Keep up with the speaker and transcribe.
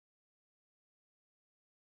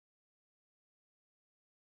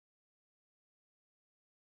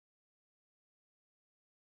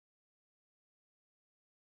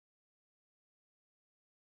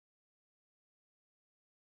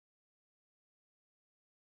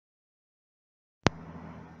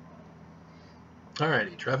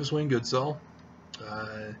Alrighty, Travis Wayne Goodsell.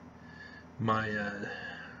 My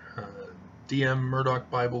DM Murdoch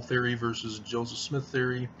Bible theory versus Joseph Smith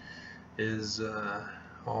theory is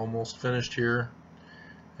almost finished here.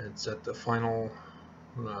 It's at the final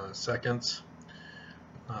seconds,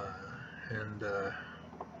 and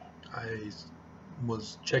I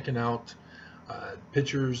was checking out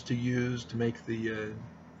pictures to use to make the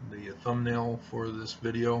thumbnail for this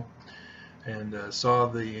video, and saw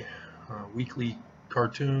the weekly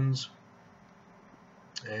cartoons,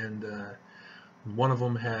 and one of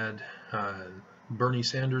them had Bernie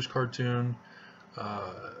Sanders cartoon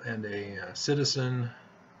and a citizen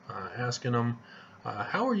asking him,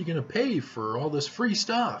 how are you going to pay for all this free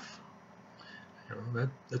stuff? You know,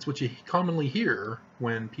 that's what you commonly hear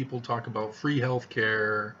when people talk about free health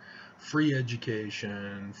care, free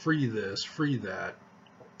education, free this, free that,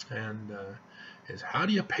 and is how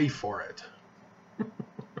do you pay for it?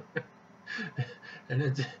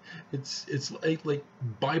 And it's like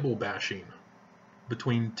Bible bashing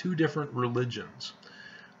between two different religions.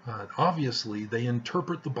 Obviously, they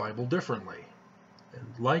interpret the Bible differently. And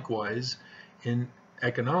likewise, in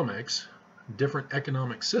economics, different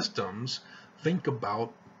economic systems think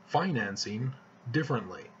about financing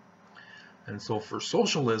differently. And so for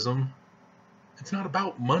socialism, it's not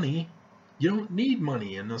about money. You don't need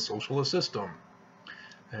money in a socialist system.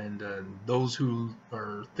 And those who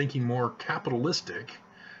are thinking more capitalistic,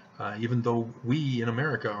 even though we in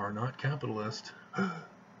America are not capitalist,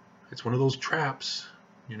 it's one of those traps,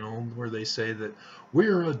 you know, where they say that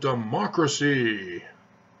we're a democracy.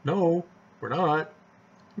 No, we're not.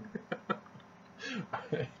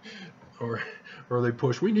 or they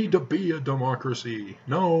push, we need to be a democracy.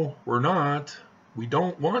 No, we're not. We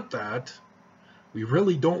don't want that. We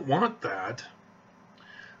really don't want that.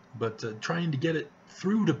 But trying to get it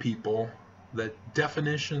through to people that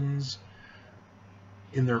definitions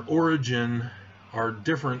in their origin are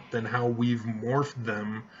different than how we've morphed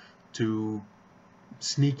them to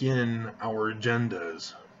sneak in our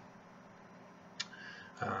agendas.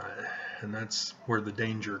 And that's where the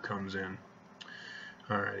danger comes in.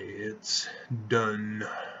 Alrighty, it's done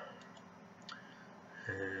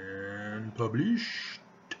and published.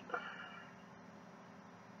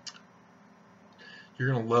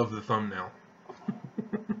 You're gonna love the thumbnail.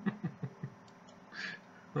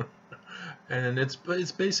 And it's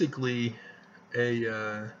basically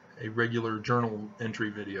a regular journal entry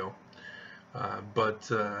video,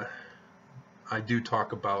 but I do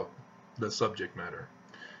talk about the subject matter.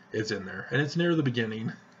 It's in there, and it's near the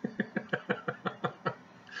beginning.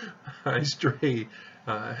 I stray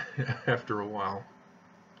after a while,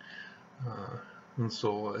 and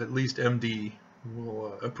so at least MD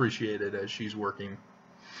will appreciate it as she's working.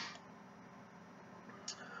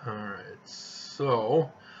 Alright,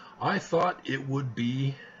 so I thought it would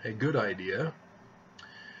be a good idea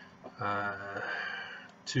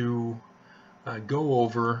to go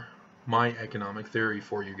over my economic theory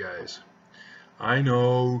for you guys. I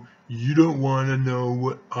know you don't want to know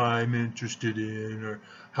what I'm interested in or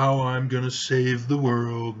how I'm going to save the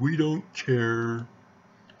world. We don't care.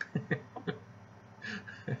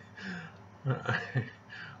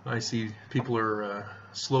 I see people are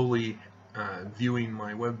slowly viewing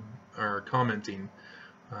my web or commenting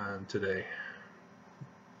today,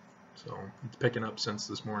 so it's picking up since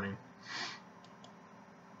this morning.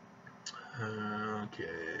 Okay,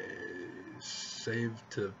 save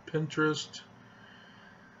to Pinterest.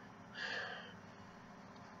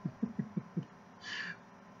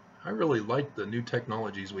 I really like the new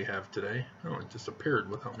technologies we have today. Oh, it disappeared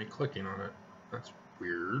without me clicking on it. That's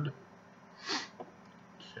weird.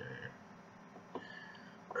 Okay.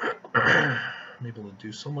 I'm able to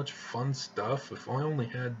do so much fun stuff. If I only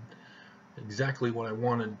had exactly what I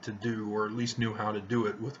wanted to do, or at least knew how to do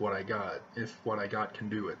it with what I got, if what I got can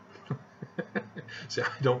do it. See,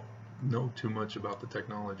 I don't know too much about the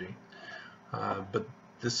technology, but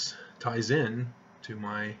this ties in to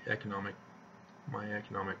my economic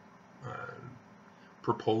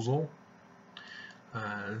proposal.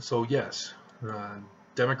 So yes,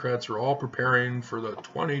 Democrats are all preparing for the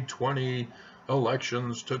 2020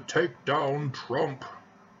 elections to take down Trump.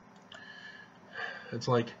 It's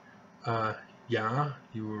like, yeah,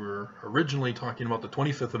 you were originally talking about the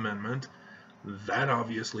 25th Amendment. That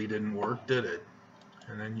obviously didn't work, did it?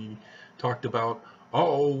 And then you talked about,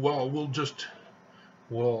 oh, well, we'll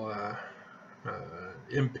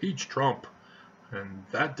impeach Trump. And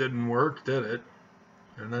that didn't work, did it?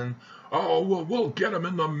 And then, oh, well, we'll get him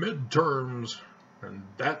in the midterms. And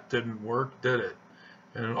that didn't work, did it?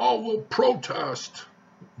 And, oh, we'll protest.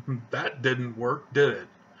 That didn't work, did it?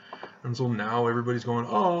 And so now everybody's going,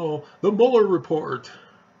 oh, the Mueller report.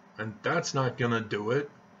 And that's not going to do it.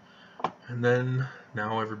 And then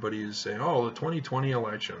now everybody is saying, oh, the 2020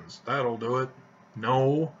 elections, that'll do it.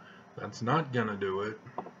 No, that's not going to do it.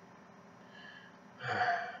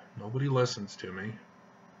 Nobody listens to me.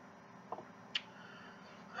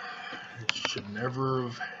 It should never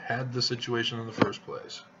have had the situation in the first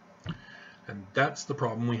place. And that's the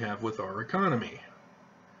problem we have with our economy.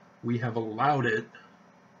 We have allowed it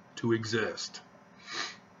to exist.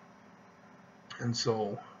 And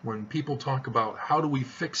so when people talk about how do we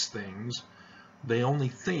fix things, they only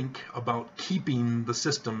think about keeping the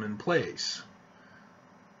system in place.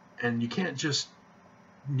 And you can't just,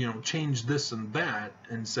 change this and that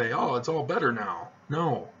and say, oh, it's all better now.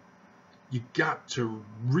 No. You got to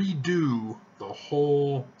redo the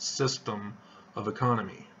whole system of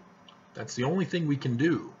economy. That's the only thing we can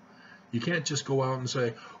do. You can't just go out and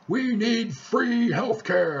say, we need free health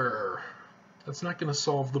care. That's not going to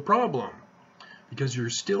solve the problem, because you're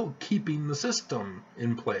still keeping the system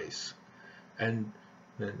in place. And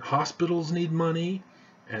then hospitals need money,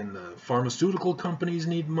 and the pharmaceutical companies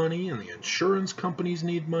need money, and the insurance companies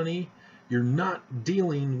need money. You're not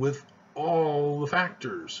dealing with all the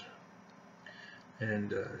factors.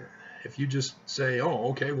 And if you just say, oh,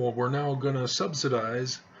 okay, well, we're now going to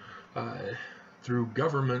subsidize through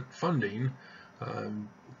government funding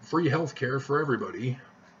free health care for everybody,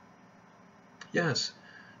 yes,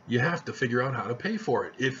 you have to figure out how to pay for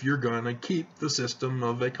it if you're going to keep the system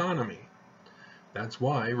of economy. That's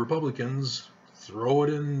why Republicans throw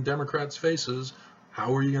it in Democrats' faces.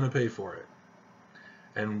 How are you going to pay for it?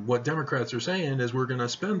 And what Democrats are saying is we're going to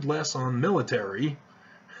spend less on military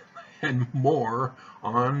and more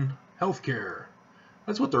on health care.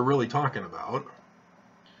 That's what they're really talking about.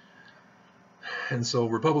 And so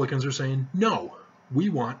Republicans are saying, no, we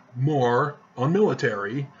want more on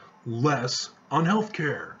military, less on health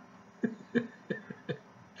care.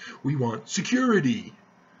 We want security.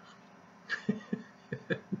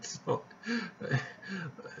 So,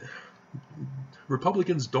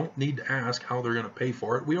 Republicans don't need to ask how they're going to pay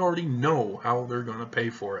for it. We already know how they're going to pay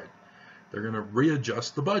for it. They're going to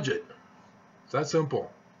readjust the budget. It's that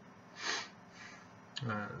simple.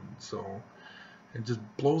 So it just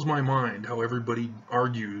blows my mind how everybody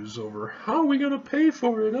argues over how are we going to pay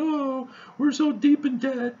for it. Oh, we're so deep in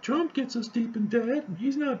debt. Trump gets us deep in debt, and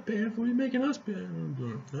he's not paying for it. He's making us pay.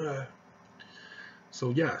 So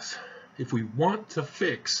yes, if we want to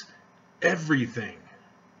fix everything,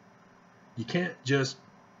 you can't just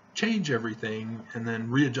change everything and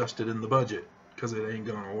then readjust it in the budget, because it ain't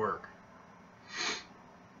going to work.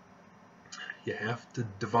 You have to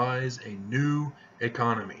devise a new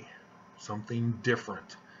economy, something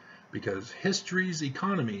different, because history's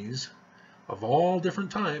economies of all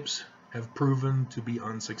different types have proven to be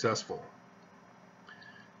unsuccessful.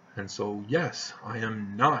 And so, yes, I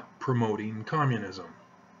am not promoting communism,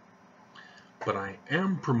 but I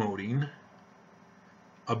am promoting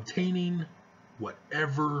obtaining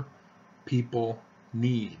whatever people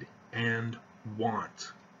need and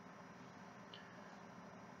want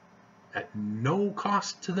at no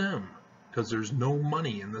cost to them, because there's no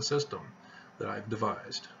money in the system that I've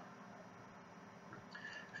devised.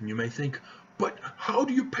 And you may think, but how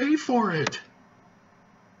do you pay for it?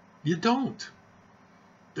 You don't.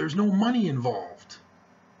 There's no money involved.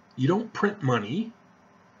 You don't print money.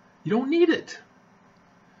 You don't need it.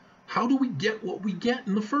 How do we get what we get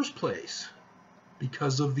in the first place?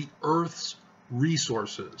 Because of the Earth's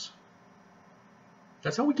resources.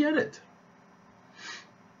 That's how we get it.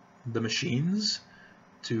 The machines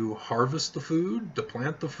to harvest the food, to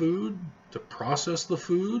plant the food, to process the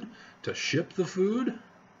food, to ship the food.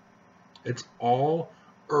 It's all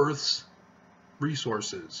Earth's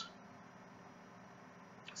resources.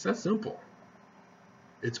 It's that simple.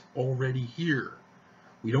 It's already here.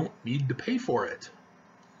 We don't need to pay for it.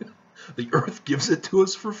 The Earth gives it to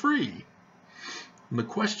us for free. And the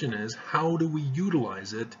question is, how do we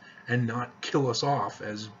utilize it and not kill us off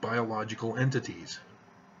as biological entities?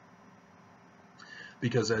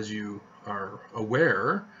 Because as you are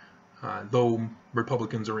aware, though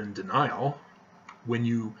Republicans are in denial, when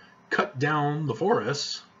you cut down the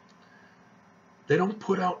forests, they don't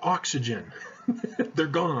put out oxygen. They're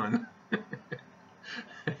gone.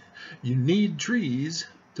 You need trees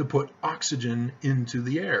to put oxygen into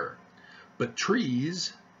the air, but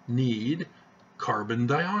trees need carbon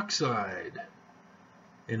dioxide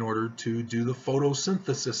in order to do the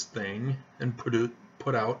photosynthesis thing and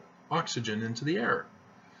put out oxygen into the air.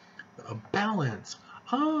 A balance.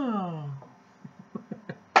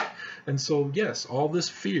 And so, yes, all this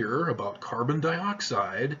fear about carbon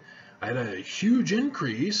dioxide had a huge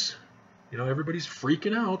increase You know, everybody's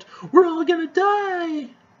freaking out. We're all gonna die.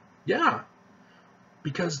 Yeah,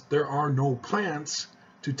 because there are no plants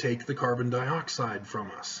to take the carbon dioxide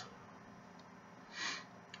from us.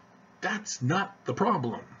 That's not the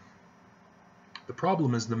problem. The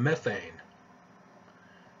problem is the methane.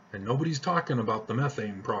 And nobody's talking about the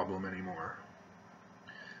methane problem anymore.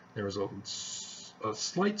 There was a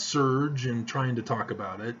slight surge in trying to talk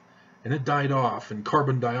about it, and it died off, and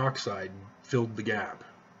carbon dioxide filled the gap.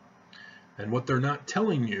 And what they're not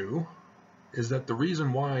telling you is that the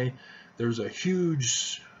reason why there's a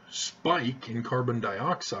huge spike in carbon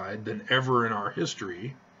dioxide than ever in our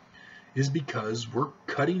history is because we're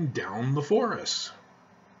cutting down the forests.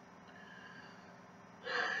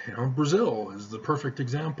 You know, Brazil is the perfect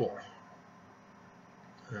example.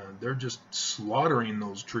 They're just slaughtering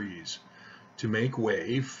those trees to make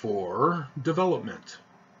way for development.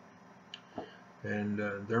 And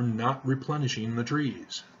they're not replenishing the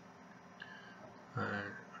trees.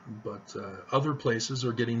 But other places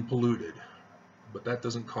are getting polluted. But that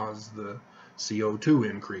doesn't cause the CO2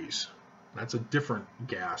 increase. That's a different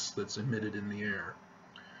gas that's emitted in the air.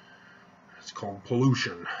 It's called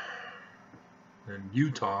pollution. In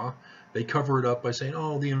Utah, they cover it up by saying,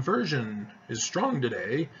 oh, the inversion is strong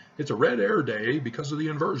today. It's a red air day because of the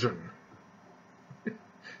inversion.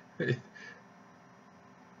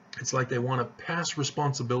 It's like they want to pass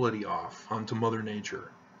responsibility off onto Mother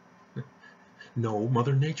Nature. No,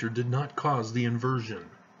 Mother Nature did not cause the inversion.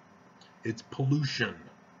 It's pollution.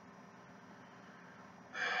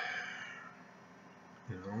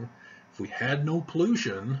 You know, if we had no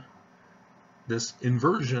pollution, this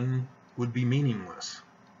inversion would be meaningless.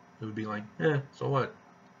 It would be like, so what?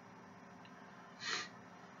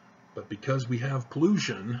 But because we have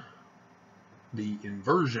pollution, the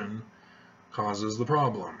inversion causes the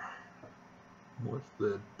problem with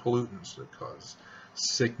the pollutants that cause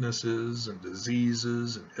sicknesses and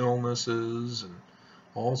diseases and illnesses and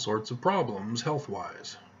all sorts of problems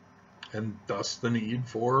health-wise, and thus the need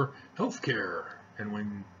for health care. And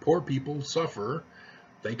when poor people suffer,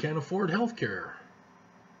 they can't afford health care.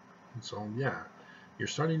 And so, yeah, you're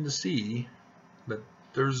starting to see that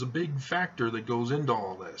there's a big factor that goes into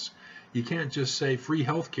all this. You can't just say free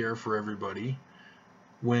health care for everybody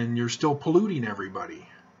when you're still polluting everybody,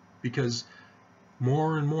 because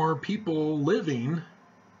more and more people living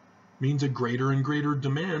means a greater and greater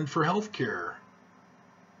demand for health care,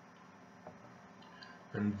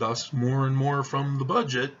 and thus more and more from the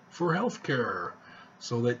budget for health care,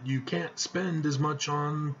 so that you can't spend as much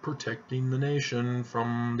on protecting the nation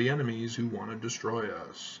from the enemies who want to destroy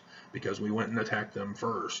us because we went and attacked them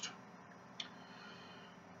first.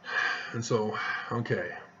 And so, okay,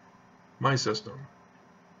 my system.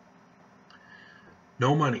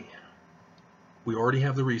 No money. We already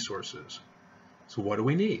have the resources. So what do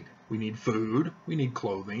we need? We need food, we need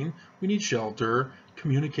clothing, we need shelter,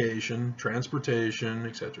 communication, transportation,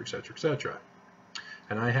 etc., etc., etc.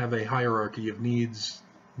 And I have a hierarchy of needs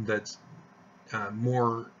that's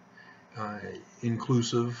more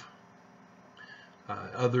inclusive.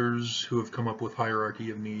 Others who have come up with hierarchy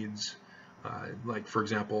of needs, like for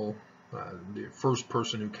example, the first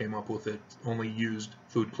person who came up with it only used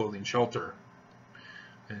food, clothing, shelter.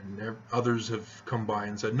 And others have come by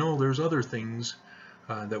and said, no, there's other things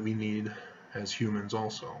that we need as humans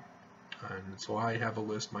also. And so I have a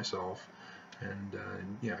list myself. And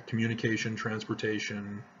yeah, communication,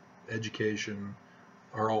 transportation, education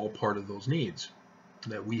are all part of those needs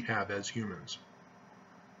that we have as humans.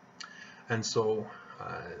 And so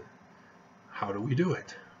how do we do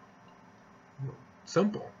it?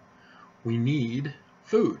 Simple. We need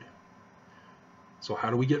food. So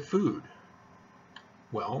how do we get food?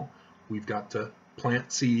 Well, we've got to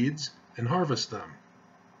plant seeds and harvest them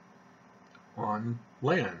on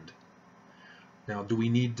land. Now, do we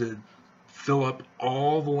need to fill up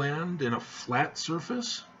all the land in a flat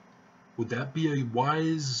surface? Would that be a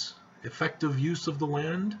wise, effective use of the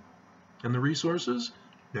land and the resources?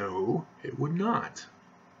 No, it would not.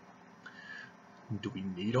 Do we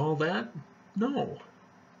need all that? No.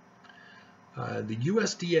 The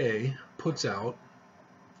USDA puts out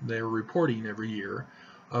their reporting every year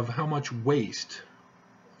of how much waste,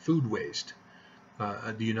 food waste,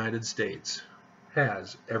 the United States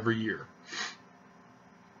has every year.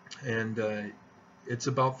 And it's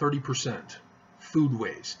about 30% food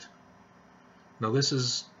waste. Now this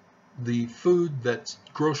is the food that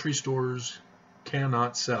grocery stores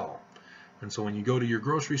cannot sell. And so when you go to your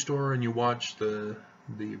grocery store and you watch the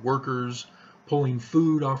workers pulling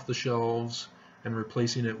food off the shelves and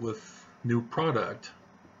replacing it with new product,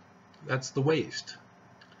 that's the waste.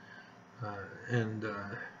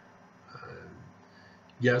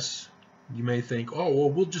 Yes, You may think, oh, well,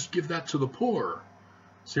 we'll just give that to the poor.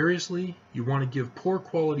 Seriously? You want to give poor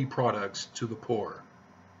quality products to the poor?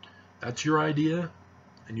 That's your idea?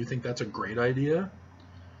 And you think that's a great idea?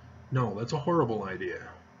 No, that's a horrible idea.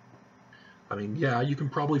 I mean, yeah, you can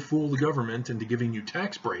probably fool the government into giving you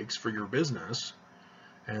tax breaks for your business,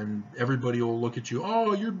 and everybody will look at you,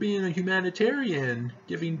 oh, you're being a humanitarian,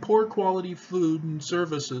 giving poor quality food and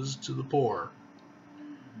services to the poor.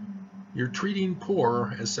 You're treating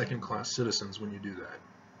poor as second-class citizens when you do that.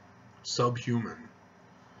 Subhuman.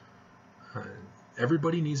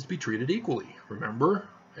 Everybody needs to be treated equally. Remember,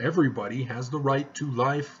 everybody has the right to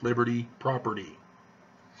life, liberty, property.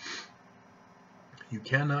 You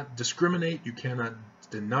cannot discriminate, you cannot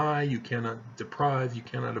deny, you cannot deprive, you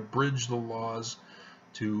cannot abridge the laws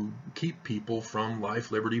to keep people from life,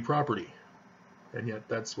 liberty, property. And yet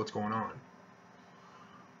that's what's going on.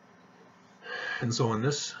 And so in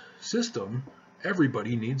this system,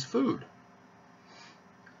 everybody needs food.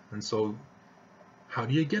 And so how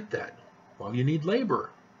do you get that? Well, you need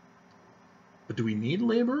labor. But do we need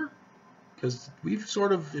labor? Because we've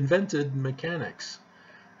sort of invented mechanics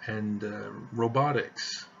and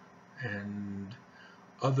robotics and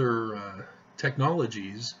other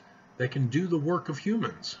technologies that can do the work of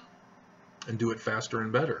humans and do it faster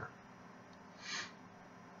and better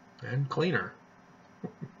and cleaner.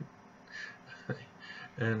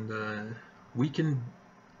 And we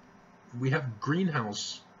have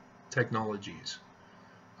greenhouse technologies.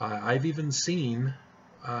 I've even seen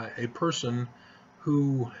a person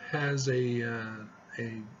who has a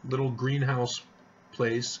little greenhouse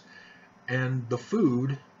place, and the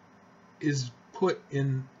food is put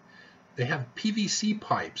in, they have PVC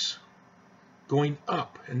pipes going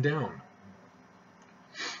up and down,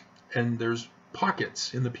 and there's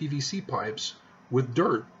pockets in the PVC pipes with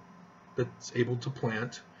dirt that's able to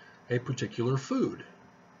plant a particular food.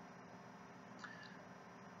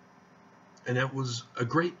 And that was a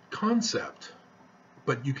great concept,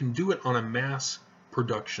 but you can do it on a mass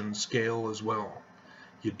production scale as well.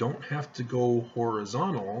 You don't have to go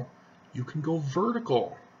horizontal, you can go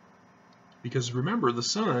vertical. Because remember, the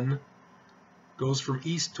sun goes from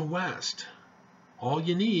east to west. All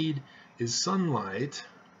you need is sunlight,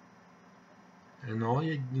 and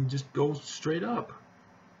you just go straight up.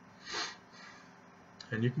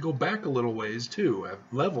 And you can go back a little ways too, at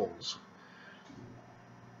levels.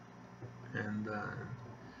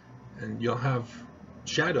 And you'll have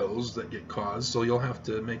shadows that get caused, so you'll have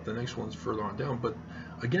to make the next ones further on down. But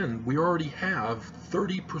again, we already have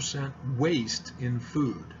 30% waste in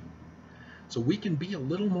food. So we can be a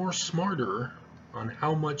little more smarter on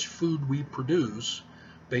how much food we produce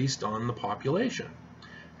based on the population.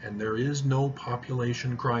 And there is no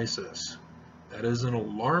population crisis. That is an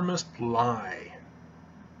alarmist lie.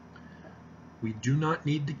 We do not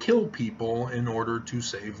need to kill people in order to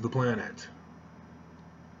save the planet.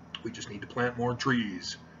 We just need to plant more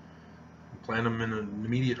trees. Plant them in an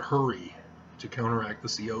immediate hurry to counteract the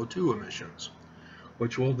CO2 emissions,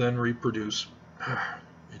 which will then reproduce,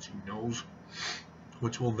 itchy nose,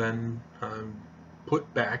 which will then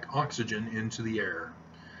put back oxygen into the air,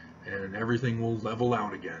 and everything will level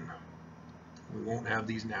out again. We won't have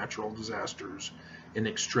these natural disasters in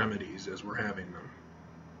extremities as we're having them.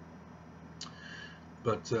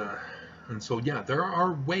 But, and so, yeah, there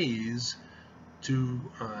are ways to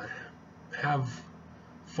have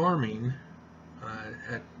farming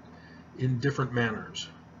in different manners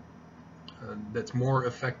that's more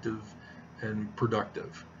effective and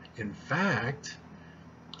productive. In fact,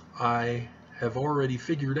 I have already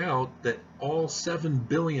figured out that all 7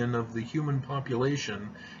 billion of the human population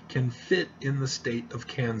can fit in the state of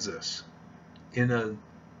Kansas in a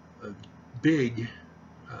big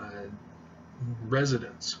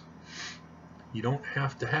residence. You don't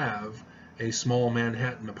have to have a small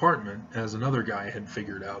Manhattan apartment, as another guy had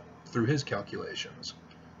figured out through his calculations.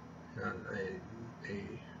 A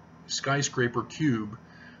skyscraper cube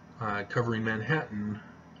covering Manhattan,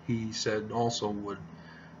 he said also would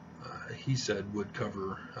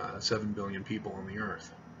cover 7 billion people on the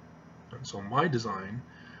earth. And so my design,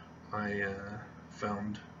 I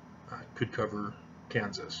found could cover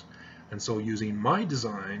Kansas. And so using my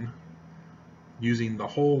design, using the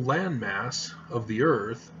whole landmass of the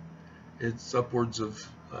earth, it's upwards of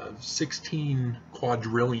 16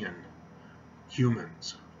 quadrillion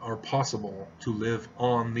humans are possible to live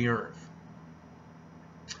on the earth.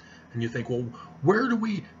 And you think, well, where do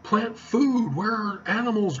we plant food? Where are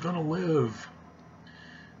animals going to live?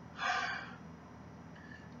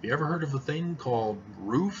 You ever heard of a thing called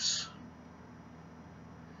roofs?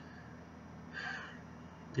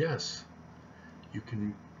 Yes. You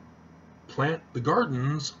can plant the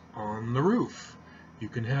gardens on the roof. You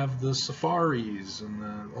can have the safaris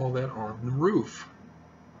and all that on the roof,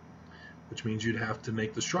 which means you'd have to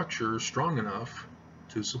make the structure strong enough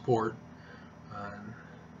to support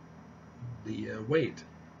the weight.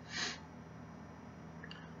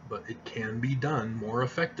 But it can be done more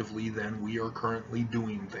effectively than we are currently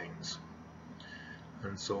doing things.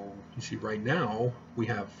 And so you see right now we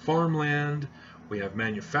have farmland, we have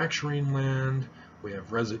manufacturing land, we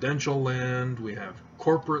have residential land, we have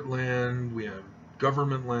corporate land, we have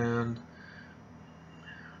government land.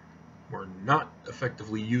 We're not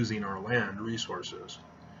effectively using our land resources.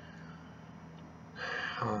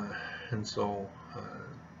 And so,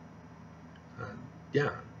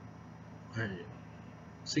 yeah,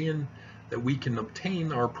 seeing that we can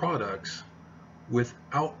obtain our products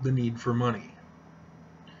without the need for money.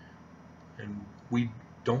 And we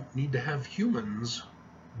don't need to have humans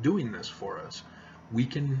doing this for us. We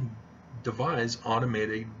can devise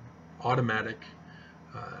automatic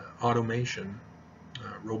automation,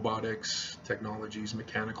 robotics, technologies,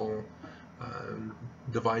 mechanical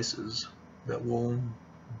devices that will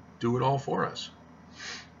do it all for us.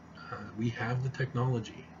 We have the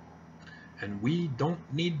technology, and we don't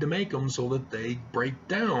need to make them so that they break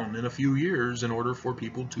down in a few years in order for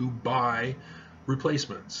people to buy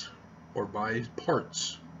replacements or buy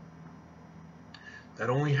parts. That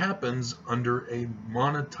only happens under a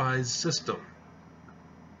monetized system.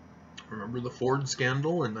 Remember the Ford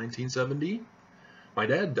scandal in 1970? My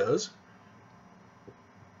dad does.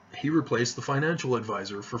 He replaced the financial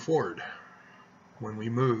advisor for Ford when we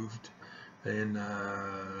moved in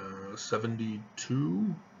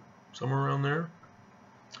 72, somewhere around there,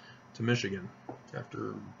 to Michigan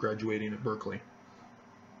after graduating at Berkeley.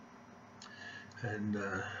 And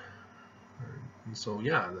so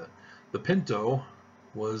yeah, the Pinto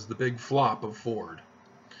was the big flop of Ford,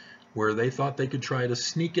 where they thought they could try to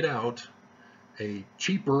sneak it out a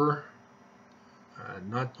cheaper,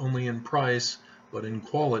 not only in price but in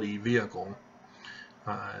quality vehicle,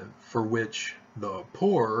 for which the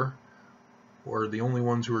poor were the only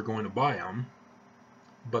ones who are going to buy them,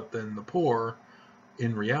 but then the poor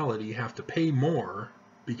in reality have to pay more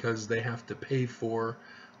because they have to pay for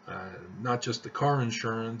not just the car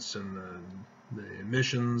insurance and the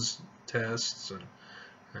emissions tests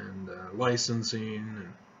and licensing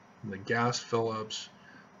and the gas fill-ups,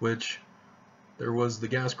 which there was the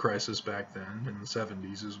gas crisis back then in the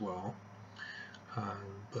 70s as well.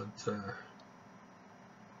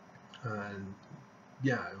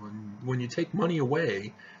 Yeah, when you take money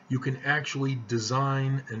away, you can actually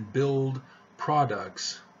design and build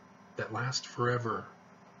products that last forever,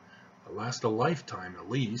 that last a lifetime at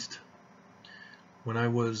least. When I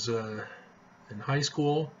was in high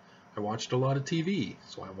school, I watched a lot of TV,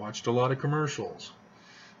 so I watched a lot of commercials.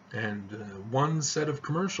 And one set of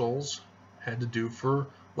commercials had to do for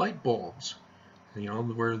light bulbs, you know,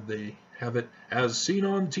 where they have it as seen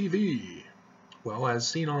on TV. Well, as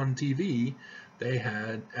seen on TV, they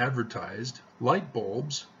had advertised light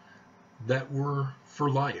bulbs that were for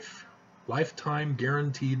life, lifetime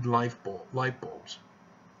guaranteed light bulbs,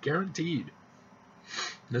 guaranteed.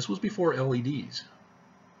 This was before LEDs,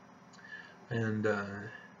 and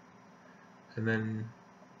then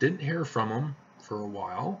didn't hear from them for a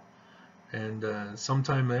while, and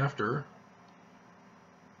sometime after,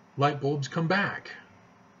 light bulbs come back,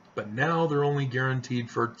 but now they're only guaranteed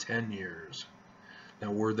for 10 years.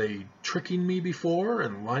 Now, were they tricking me before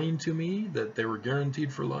and lying to me that they were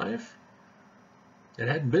guaranteed for life? It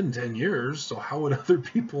hadn't been 10 years, so how would other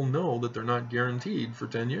people know that they're not guaranteed for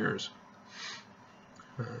 10 years?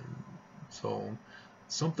 So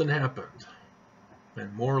something happened,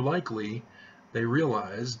 and more likely they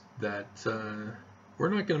realized that we're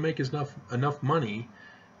not going to make enough money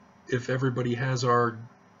if everybody has our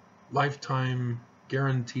lifetime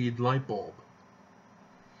guaranteed light bulb,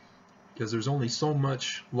 because there's only so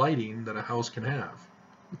much lighting that a house can have.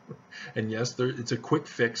 And yes, it's a quick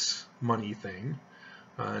fix money thing,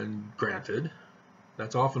 and granted,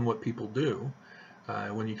 that's often what people do.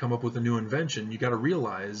 When you come up with a new invention, you got to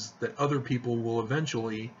realize that other people will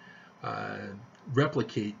eventually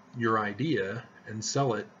replicate your idea and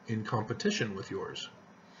sell it in competition with yours.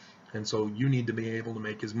 And so you need to be able to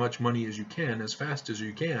make as much money as you can, as fast as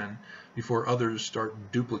you can, before others start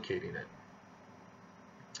duplicating it.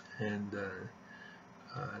 And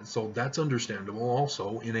so that's understandable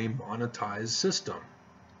also in a monetized system.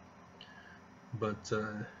 But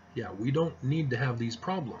yeah, we don't need to have these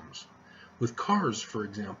problems. With cars, for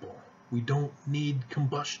example, we don't need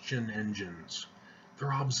combustion engines.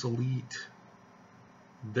 They're obsolete.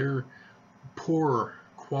 They're poor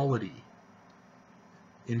quality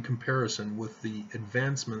in comparison with the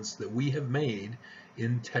advancements that we have made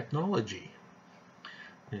in technology.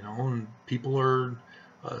 You know, and people are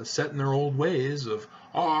set in their old ways of,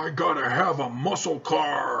 oh, I gotta have a muscle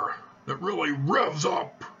car that really revs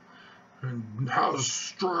up and has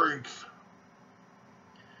strength.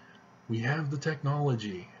 We have the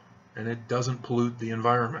technology, and it doesn't pollute the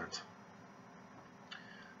environment.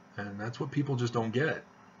 And that's what people just don't get.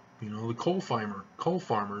 You know, the coal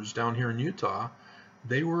farmers down here in Utah,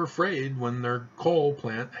 they were afraid when their coal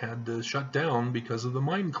plant had to shut down because of the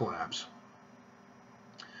mine collapse.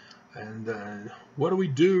 And what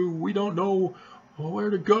do? We don't know where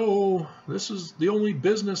to go. This is the only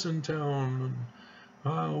business in town.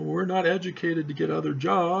 We're not educated to get other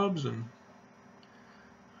jobs. And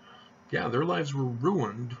yeah, their lives were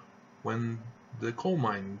ruined when the coal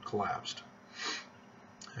mine collapsed.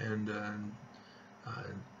 And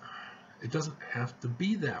it doesn't have to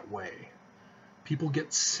be that way. People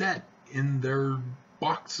get set in their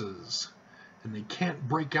boxes, and they can't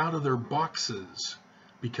break out of their boxes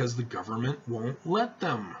because the government won't let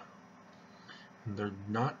them. And they're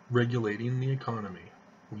not regulating the economy.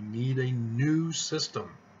 We need a new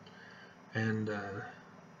system. And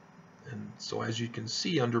so as you can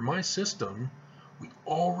see, under my system, we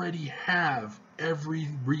already have every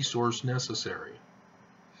resource necessary.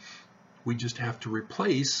 We just have to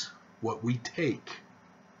replace what we take.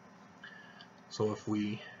 So if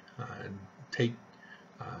we take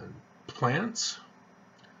plants,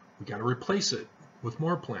 we got to replace it with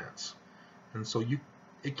more plants. And so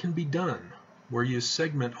it can be done where you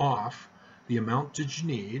segment off the amount that you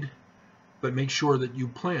need, but make sure that you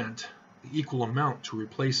plant the equal amount to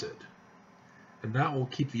replace it. And that will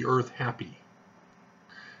keep the earth happy.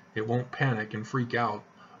 It won't panic and freak out.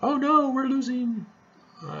 Oh no, we're losing,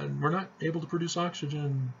 we're not able to produce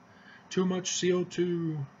oxygen, too much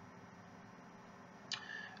CO2.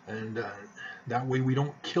 And that way we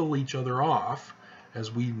don't kill each other off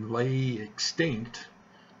as we lay extinct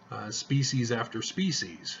species after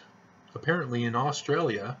species. Apparently in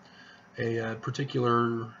Australia, a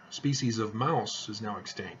particular species of mouse is now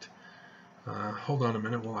extinct. Hold on a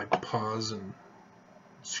minute while I pause and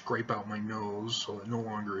scrape out my nose so it no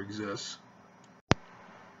longer exists.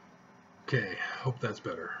 Okay, hope that's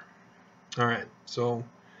better. Alright, so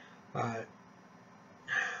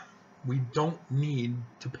we don't need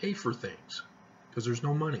to pay for things because there's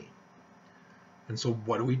no money. And so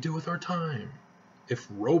what do we do with our time? If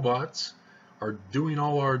robots are doing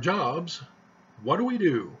all our jobs, what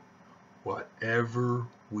do? Whatever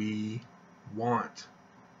we want.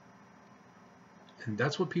 And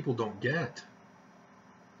that's what people don't get.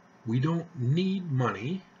 We don't need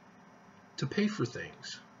money to pay for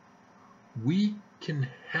things. We can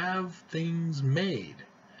have things made,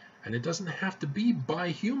 and it doesn't have to be by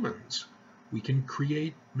humans. We can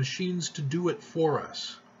create machines to do it for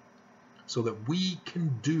us so that we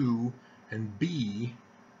can do and be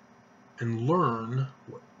and learn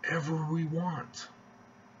whatever we want.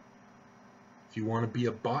 If you want to be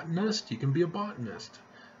a botanist, you can be a botanist.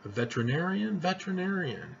 A veterinarian,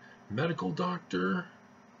 medical doctor.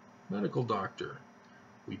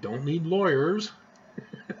 We don't need lawyers,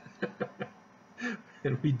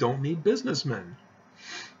 and we don't need businessmen.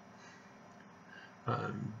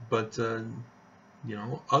 But you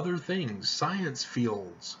know, other things, science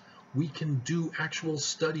fields. We can do actual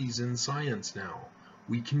studies in science now.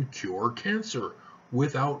 We can cure cancer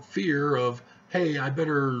without fear of, hey, I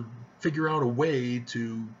better figure out a way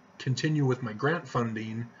to continue with my grant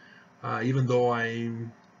funding, even though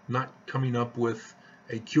I'm not coming up with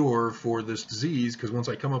a cure for this disease, because once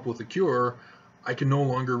I come up with a cure, I can no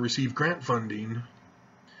longer receive grant funding.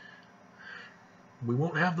 We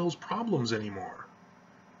won't have those problems anymore.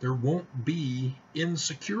 There won't be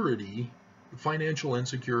insecurity, financial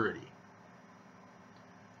insecurity.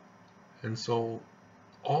 And so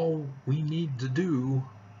all we need to do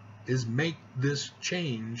is make this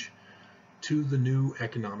change to the new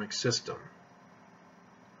economic system.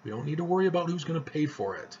 We don't need to worry about who's going to pay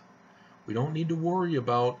for it. We don't need to worry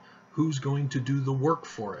about who's going to do the work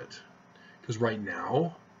for it. Because right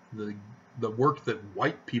now, the work that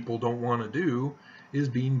white people don't want to do is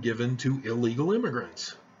being given to illegal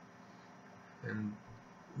immigrants. And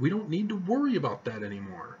we don't need to worry about that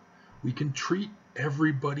anymore. We can treat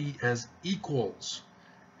everybody as equals.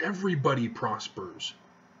 Everybody prospers.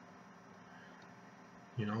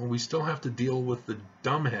 You know, we still have to deal with the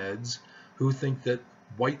dumbheads who think that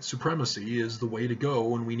white supremacy is the way to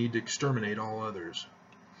go and we need to exterminate all others.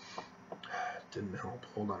 Didn't help.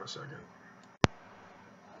 Hold on a second.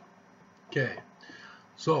 Okay,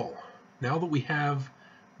 so now that we have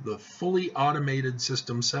the fully automated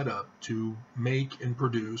system set up to make and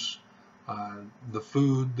produce the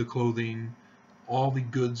food, the clothing, all the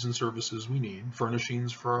goods and services we need,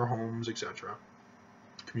 furnishings for our homes, etc.,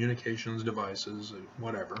 communications devices,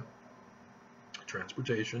 whatever,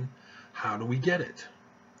 transportation. How do we get it?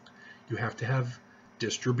 You have to have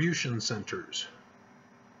distribution centers,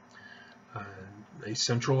 a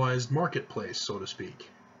centralized marketplace, so to speak.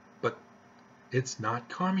 But it's not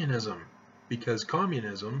communism, because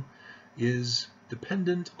communism is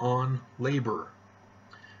dependent on labor.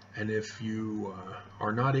 And if you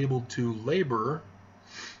are not able to labor,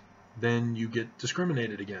 then you get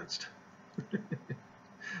discriminated against.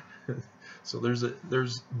 So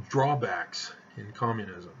there's drawbacks in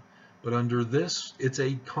communism. But under this, it's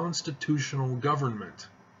a constitutional government.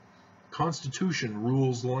 Constitution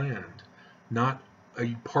rules the land, not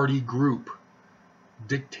a party group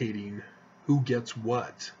dictating who gets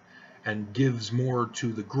what and gives more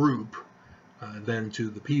to the group than to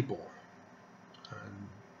the people.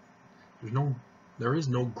 There is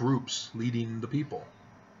no groups leading the people.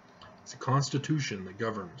 It's a constitution that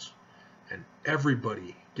governs, and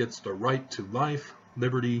everybody gets the right to life,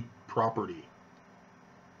 liberty, property.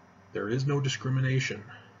 There is no discrimination,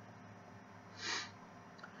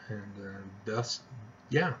 and thus,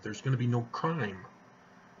 yeah, there's going to be no crime.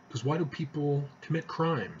 Because why do people commit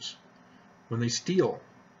crimes? When they steal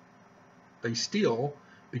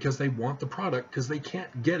because they want the product, because they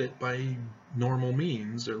can't get it by normal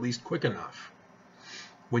means, or at least quick enough.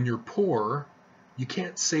 When you're poor, you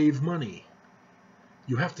can't save money.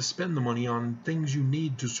 You have to spend the money on things you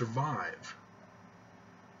need to survive.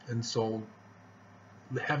 And so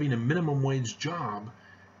having a minimum wage job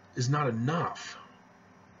is not enough,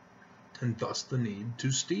 and thus the need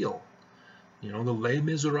to steal. You know, the Les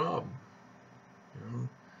Miserables. You know,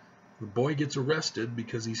 the boy gets arrested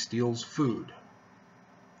because he steals food.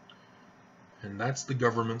 And that's the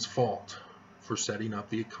government's fault for setting up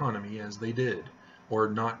the economy as they did, or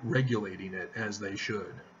not regulating it as they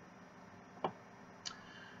should.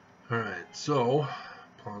 Alright, so,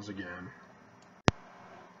 pause again.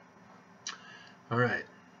 Alright,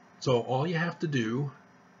 so all you have to do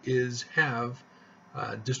is have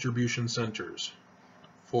distribution centers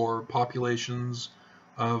for populations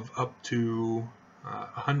of up to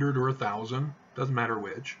 100 or 1,000, doesn't matter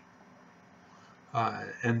which,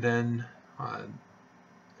 and then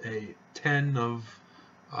a 10 of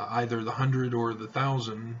either the 100 or the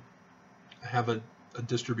 1,000 have a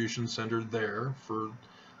distribution center there for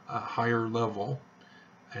a higher level,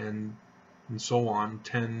 and so on,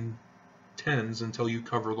 10 tens until you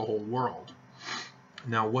cover the whole world.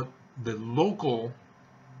 Now what the local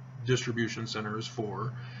distribution center is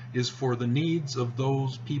for the needs of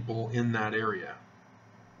those people in that area.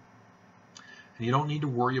 And you don't need to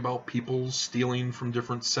worry about people stealing from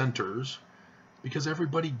different centers, because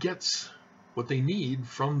everybody gets what they need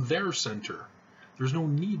from their center. There's no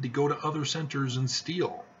need to go to other centers and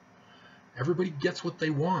steal. Everybody gets what they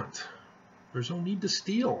want. There's no need to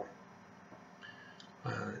steal.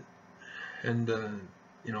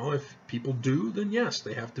 You know, if people do, then yes,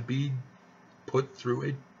 they have to be put through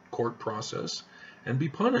a court process and be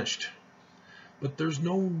punished. But there's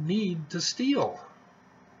no need to steal.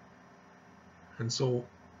 And so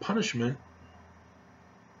punishment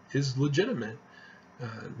is legitimate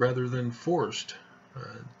rather than forced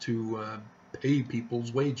to pay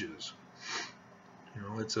people's wages. You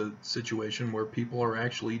know, it's a situation where people are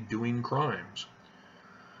actually doing crimes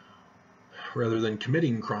rather than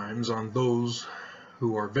committing crimes on those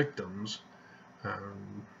who are victims. But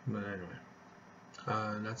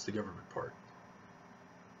anyway, that's the government part.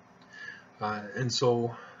 And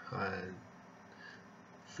so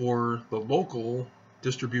for the local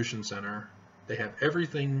distribution center, they have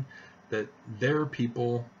everything that their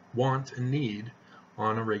people want and need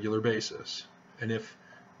on a regular basis. And if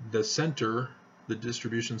the center, the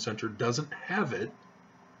distribution center, doesn't have it,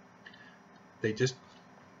 they just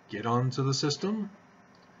get onto the system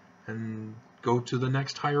and go to the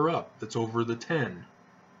next higher up that's over the 10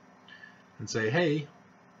 and say, hey,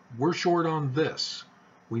 we're short on this.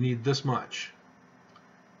 We need this much.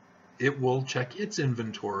 It will check its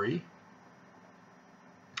inventory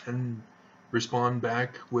and respond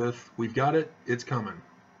back with, we've got it, it's coming.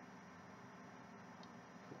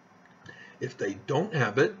 If they don't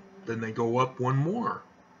have it, then they go up one more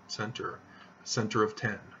center, center of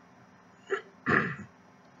 10.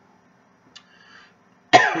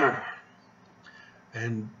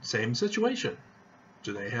 And same situation.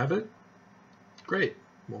 Do they have it? Great,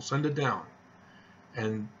 we'll send it down.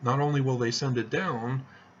 And not only will they send it down,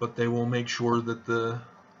 but they will make sure that the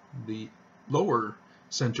lower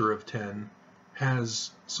center of 10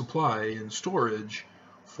 has supply and storage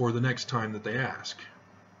for the next time that they ask,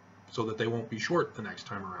 so that they won't be short the next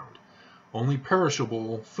time around. Only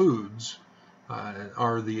perishable foods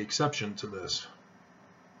are the exception to this.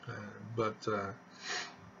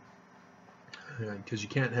 Because you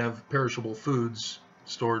can't have perishable foods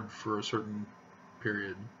stored for a certain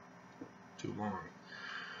period too long.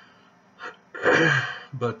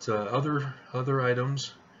 But other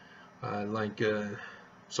items like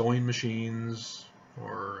sewing machines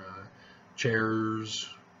or chairs,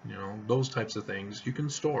 those types of things you can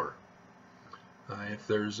store if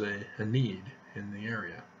there's a need in the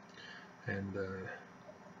area. And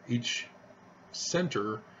each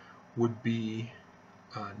center would be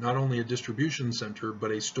not only a distribution center,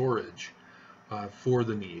 but a storage for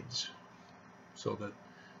the needs, so that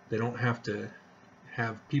they don't have to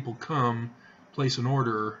have people come, place an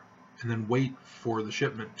order, and then wait for the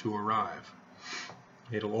shipment to arrive.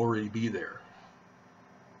 It'll already be there.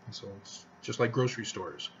 And so it's just like grocery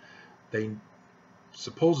stores. They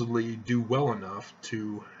supposedly do well enough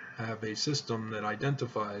to have a system that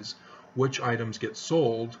identifies which items get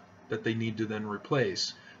sold that they need to then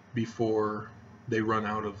replace before they run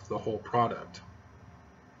out of the whole product.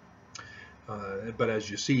 But as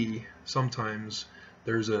you see, sometimes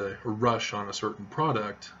there's a rush on a certain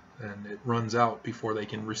product and it runs out before they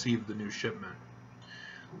can receive the new shipment.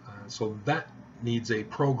 So that needs a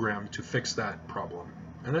program to fix that problem,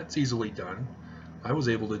 and that's easily done. I was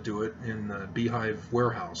able to do it in the Beehive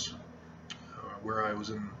warehouse where I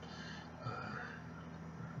was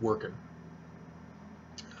working.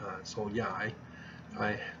 So yeah,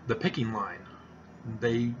 the picking line,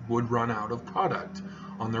 they would run out of product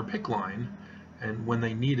on their pick line, and when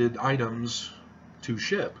they needed items to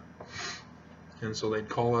ship, and so they'd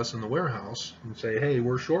call us in the warehouse and say, hey,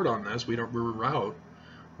 we're short on this, we're out,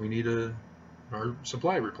 we need our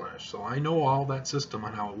supply replenished. So I know all that system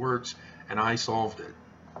and how it works, and I solved it.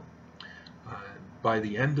 By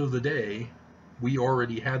the end of the day, we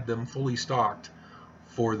already had them fully stocked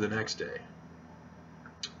for the next day.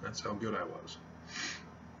 That's how good I was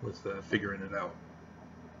with figuring it out.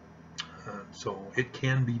 So it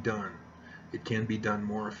can be done. It can be done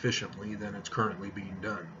more efficiently than it's currently being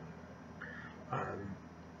done.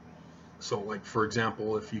 So like, for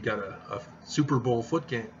example, if you got a Super Bowl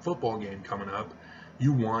football game coming up,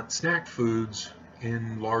 you want snack foods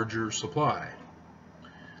in larger supply.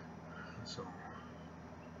 So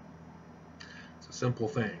it's a simple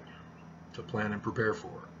thing to plan and prepare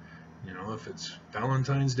for. If it's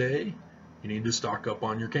Valentine's Day, you need to stock up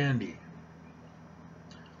on your candy.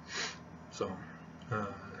 So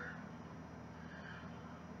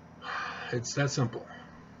it's that simple.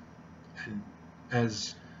 And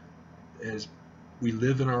as we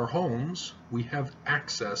live in our homes, we have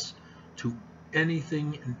access to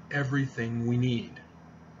anything and everything we need.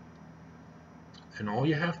 And all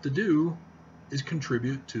you have to do is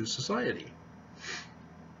contribute to society.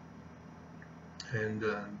 And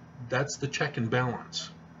that's the check and balance.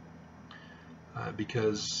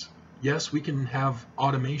 Because yes, we can have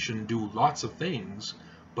automation do lots of things,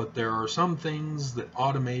 but there are some things that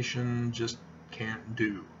automation just can't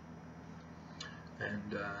do.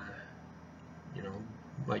 And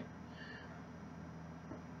like,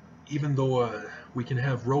 even though we can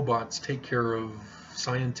have robots take care of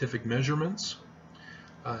scientific measurements,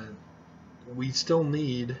 we still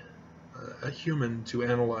need a human to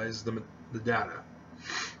analyze the data.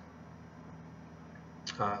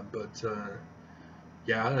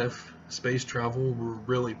 Yeah, if space travel were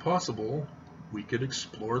really possible, we could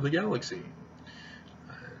explore the galaxy,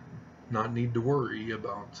 not need to worry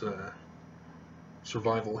about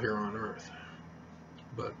survival here on Earth.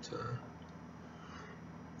 But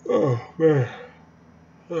oh man,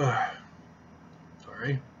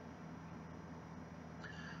 sorry.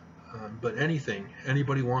 But anything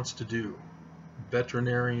anybody wants to do,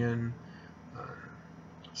 veterinarian,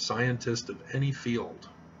 scientist of any field,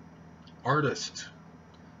 artist,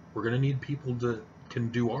 we're going to need people that can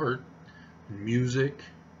do art, music,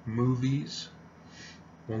 movies.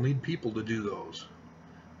 We'll need people to do those.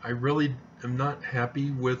 I really am not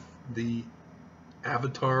happy with the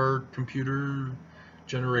Avatar computer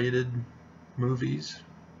generated movies.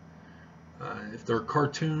 If they're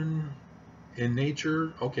cartoon in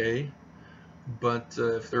nature, okay, but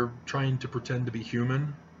if they're trying to pretend to be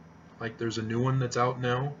human, like there's a new one that's out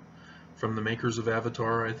now from the makers of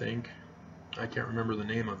Avatar, I think. I can't remember the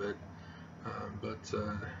name of it,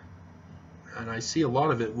 and I see a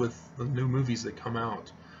lot of it with the new movies that come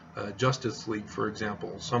out. Justice League, for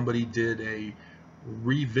example, somebody did a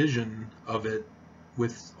revision of it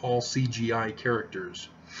with all CGI characters,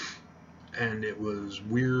 and it was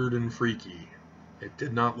weird and freaky. It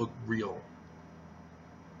did not look real.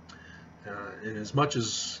 And as much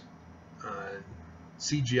as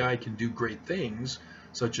CGI can do great things,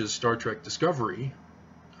 such as Star Trek Discovery,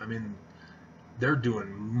 I mean, they're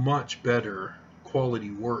doing much better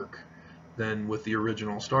quality work than with the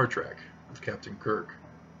original Star Trek with Captain Kirk.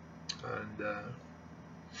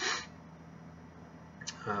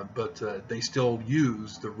 But they still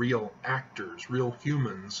use the real actors, real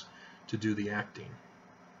humans, to do the acting.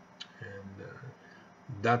 And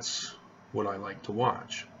that's what I like to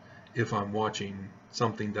watch if I'm watching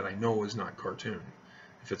something that I know is not cartoon.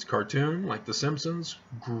 If it's cartoon, like The Simpsons,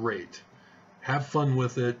 great. Have fun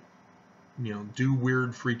with it. You know, do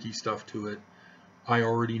weird, freaky stuff to it. I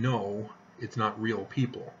already know it's not real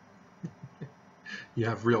people. You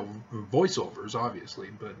have real voiceovers, obviously,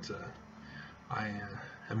 but I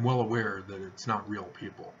am well aware that it's not real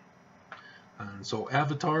people. And so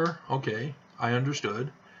Avatar, okay, I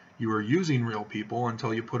understood. You were using real people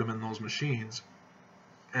until you put them in those machines,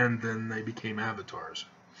 and then they became avatars.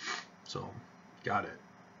 So, got it.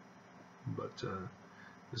 But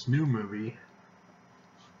this new movie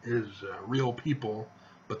is real people,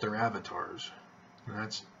 but they're avatars. And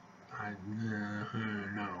that's,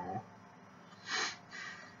 no.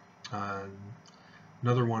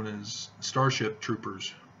 Another one is Starship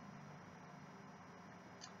Troopers.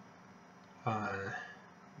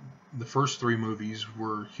 The first 3 movies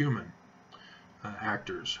were human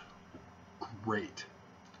actors. Great.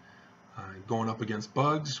 Going up against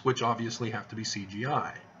bugs, which obviously have to be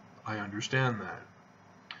CGI. I understand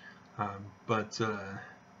that. But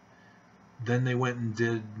then they went and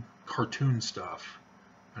did cartoon stuff.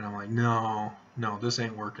 And I'm like, no, this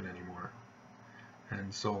ain't working anymore.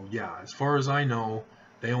 And so, yeah, as far as I know,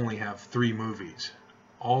 they only have 3 movies.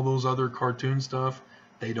 All those other cartoon stuff,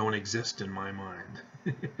 they don't exist in my mind.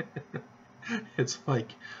 It's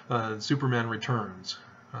like Superman Returns.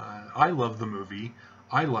 I love the movie.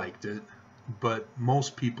 I liked it, but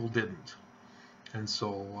most people didn't. And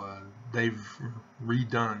so they've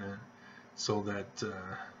redone it so that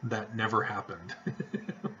that never happened.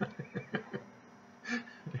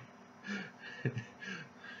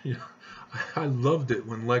 You know, I loved it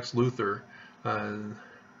when Lex Luthor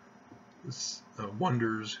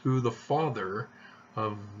wonders who the father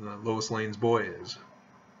of Lois Lane's boy is.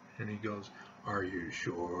 And he goes, "Are you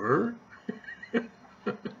sure?"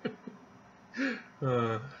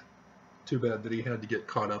 Too bad that he had to get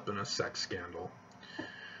caught up in a sex scandal.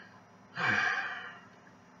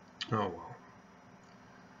 Oh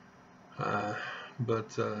well.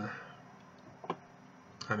 But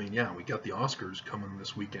I mean, yeah, we got the Oscars coming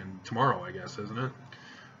this weekend, tomorrow, I guess, isn't it?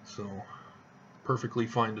 So, perfectly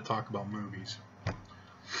fine to talk about movies.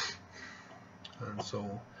 And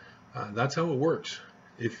so, that's how it works.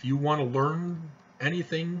 If you want to learn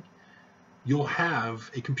anything, you'll have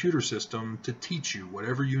a computer system to teach you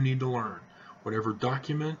whatever you need to learn. Whatever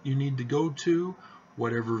document you need to go to,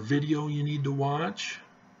 whatever video you need to watch.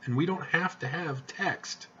 And we don't have to have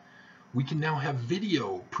text. We can now have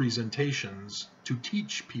video presentations to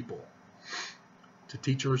teach people, to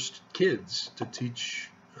teach our kids, to teach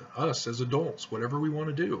us as adults, whatever we want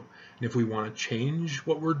to do. And if we want to change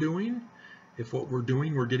what we're doing, if what we're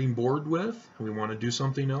doing we're getting bored with, and we want to do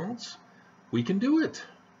something else, we can do it.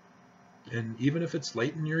 And even if it's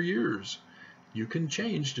late in your years, you can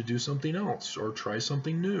change to do something else or try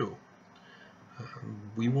something new.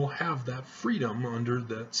 We will have that freedom under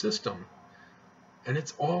that system. And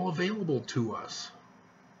it's all available to us.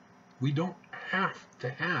 We don't have to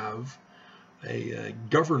have a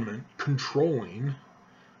government controlling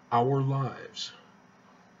our lives.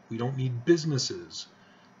 We don't need businesses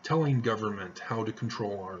telling government how to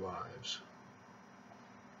control our lives,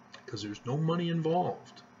 because there's no money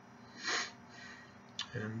involved.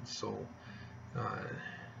 And so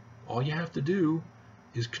all you have to do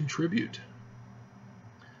is contribute.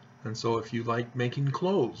 And so if you like making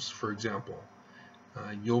clothes, for example,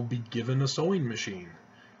 you'll be given a sewing machine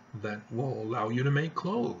that will allow you to make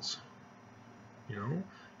clothes. You know,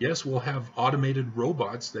 yes, we'll have automated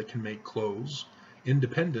robots that can make clothes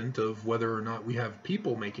independent of whether or not we have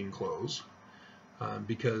people making clothes.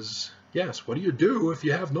 Because, yes, what do you do if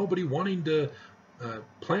you have nobody wanting to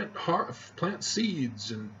plant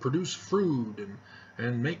seeds and produce food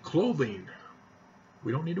and make clothing?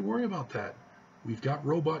 We don't need to worry about that. We've got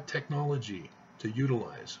robot technology to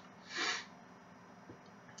utilize.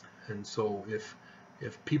 And so if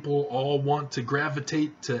people all want to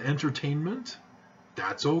gravitate to entertainment,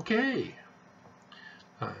 that's okay.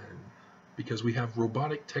 Because we have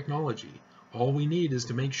robotic technology. All we need is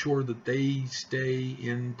to make sure that they stay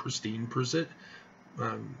in pristine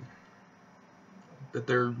that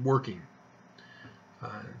they're working.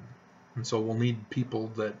 And so we'll need people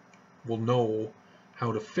that will know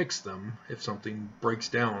how to fix them if something breaks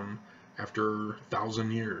down after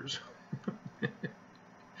 1,000 years.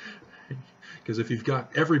 Because if you've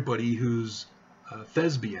got everybody who's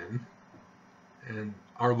thespian, and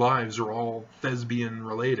our lives are all thespian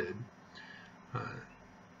related,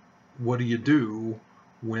 what do you do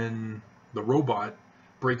when the robot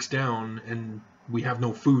breaks down and we have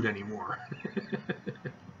no food anymore?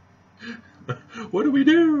 What do we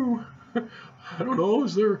do? I don't know.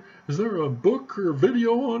 Is there a book or a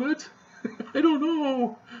video on it? I don't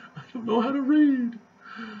know. I don't know how to read.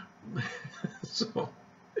 So,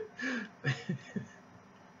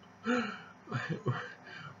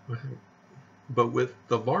 but with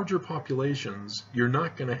the larger populations, you're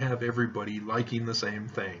not going to have everybody liking the same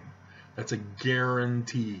thing. That's a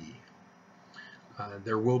guarantee.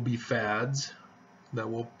 There will be fads that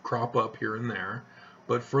will crop up here and there,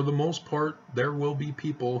 but for the most part, there will be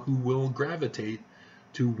people who will gravitate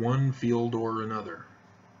to one field or another,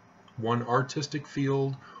 one artistic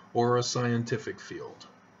field or a scientific field.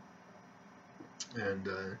 And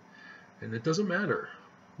it doesn't matter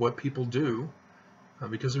what people do,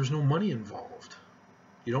 because there's no money involved.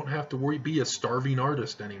 You don't have to be a starving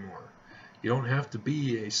artist anymore. You don't have to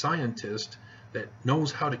be a scientist that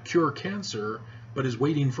knows how to cure cancer but is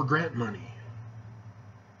waiting for grant money.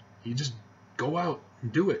 You just go out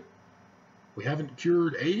and do it. We haven't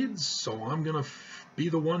cured AIDS, so I'm going to be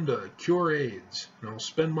the one to cure AIDS. And I'll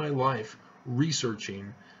spend my life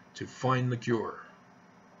researching to find the cure.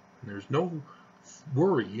 And there's no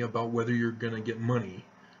worry about whether you're going to get money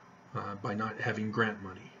by not having grant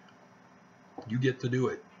money. You get to do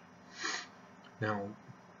it. Now,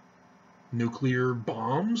 nuclear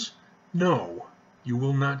bombs? No, you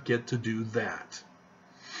will not get to do that.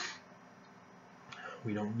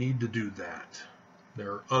 We don't need to do that.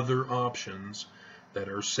 There are other options that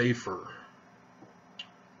are safer.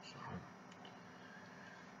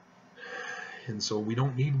 And so we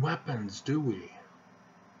don't need weapons, do we?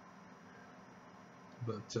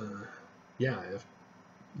 But yeah, if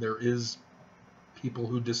there is people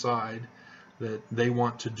who decide that they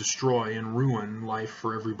want to destroy and ruin life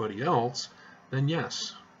for everybody else, then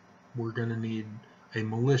yes, we're going to need a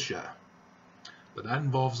militia. But that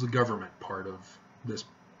involves the government part of this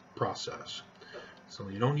process. So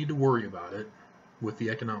you don't need to worry about it with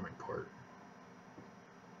the economic part.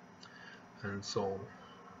 And so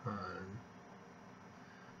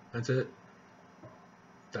that's it.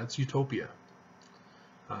 That's Utopia.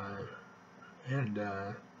 And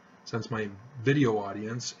since my video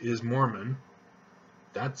audience is Mormon,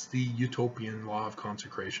 that's the Utopian law of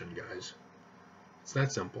consecration, guys. It's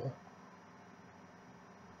that simple.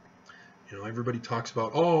 You know, everybody talks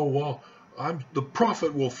about, oh, well, the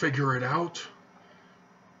prophet will figure it out.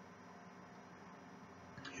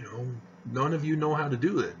 You know, none of you know how to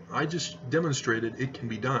do it. I just demonstrated it can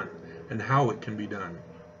be done and how it can be done.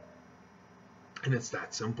 And it's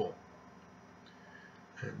that simple.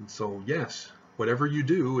 And so, yes, whatever you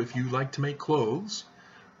do, if you like to make clothes,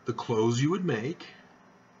 the clothes you would make,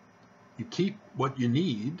 you keep what you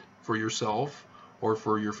need for yourself or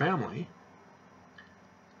for your family.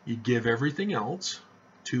 You give everything else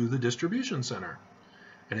to the distribution center.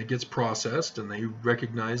 And it gets processed, and they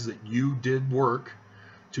recognize that you did work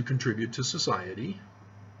to contribute to society.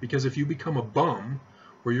 Because if you become a bum,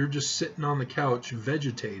 where you're just sitting on the couch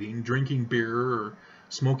vegetating, drinking beer, or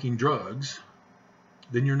smoking drugs,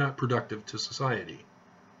 then you're not productive to society.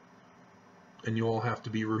 And you all have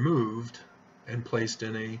to be removed and placed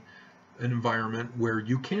in an environment where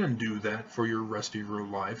you can do that for your rest of your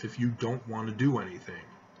life if you don't want to do anything.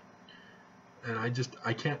 And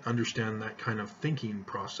I can't understand that kind of thinking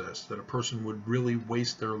process, that a person would really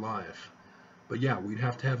waste their life. But yeah, we'd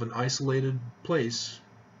have to have an isolated place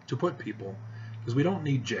to put people, because we don't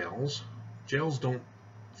need jails. Jails don't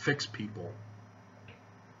fix people.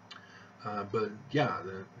 But yeah,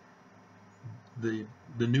 the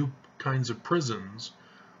new kinds of prisons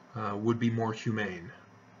would be more humane.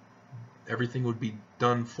 Everything would be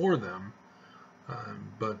done for them,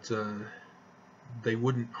 but they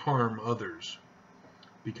wouldn't harm others.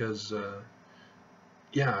 Because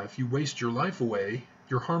yeah, if you waste your life away,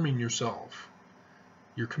 you're harming yourself.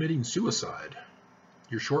 You're committing suicide.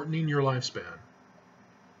 You're shortening your lifespan.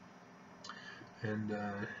 And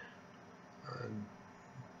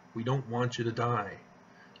we don't want you to die.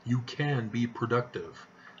 You can be productive.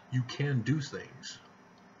 You can do things.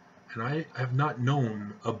 And I have not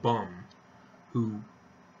known a bum who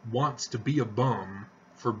wants to be a bum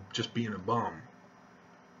for just being a bum.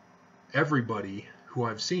 Everybody who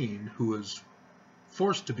I've seen who is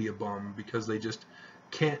forced to be a bum because they just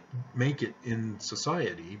can't make it in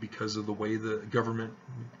society because of the way the government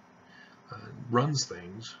runs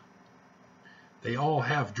things, they all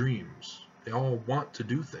have dreams. They all want to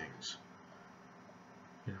do things.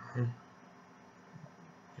 You know,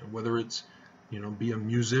 whether it's, be a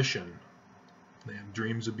musician. They have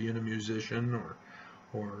dreams of being a musician,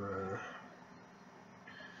 or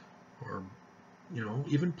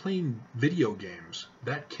even playing video games.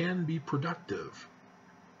 That can be productive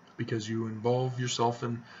because you involve yourself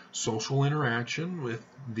in social interaction with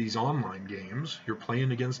these online games. You're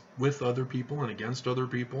playing with other people and against other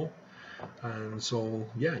people. And so,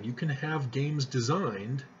 yeah, you can have games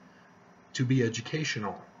designed to be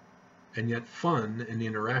educational and yet fun and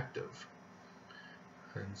interactive.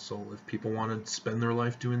 And so if people want to spend their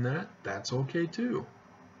life doing that, that's okay too.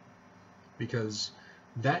 Because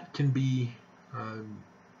that can be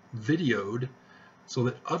videoed so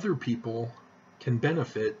that other people can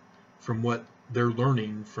benefit from what they're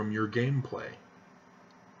learning from your gameplay.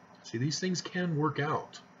 See, these things can work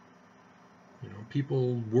out.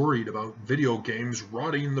 People worried about video games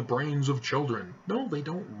rotting the brains of children. No, they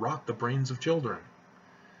don't rot the brains of children.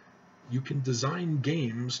 You can design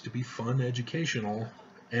games to be fun, educational,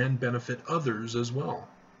 and benefit others as well.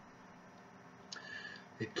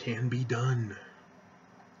 It can be done.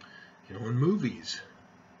 In movies.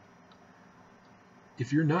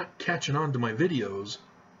 If you're not catching on to my videos,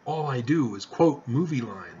 all I do is quote movie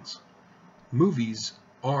lines. Movies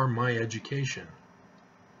are my education.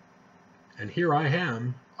 And here I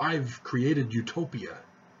am, I've created Utopia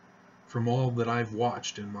from all that I've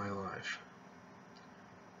watched in my life.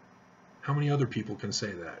 How many other people can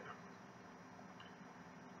say that?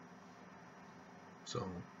 So,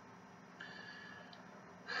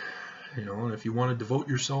 and if you want to devote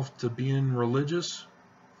yourself to being religious,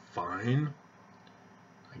 fine,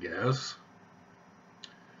 I guess.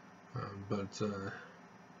 But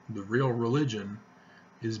the real religion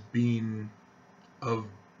is being of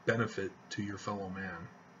benefit to your fellow man.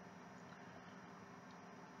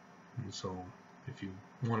 And so if you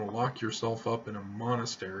want to lock yourself up in a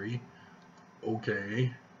monastery,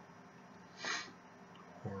 okay,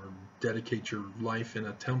 or dedicate your life in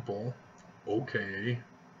a temple, okay,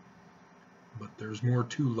 but there's more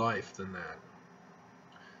to life than that.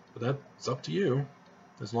 But that's up to you,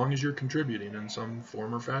 as long as you're contributing in some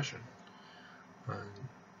form or fashion.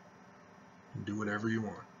 Do whatever you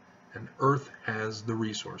want. And Earth has the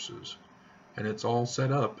resources, and it's all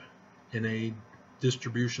set up in a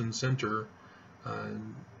distribution center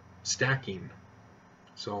stacking.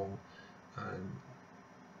 So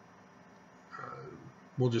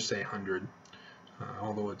we'll just say 100,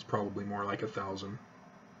 although it's probably more like 1,000.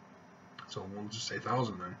 So we'll just say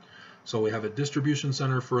 1,000 then. So we have a distribution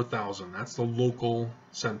center for 1,000. That's the local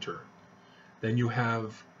center. Then you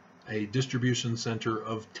have a distribution center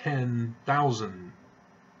of 10,000.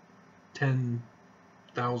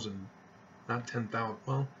 10,000, not 10,000.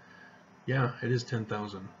 Well, yeah, it is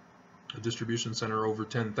 10,000. A distribution center over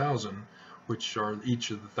 10,000, which are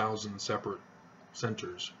each of the 1,000 separate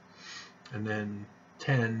centers. And then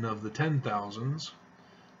 10 of the 10,000s,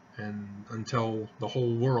 and until the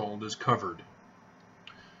whole world is covered.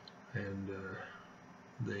 And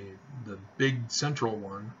the big central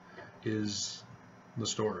one is the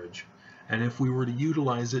storage. And if we were to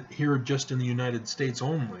utilize it here just in the United States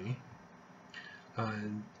only,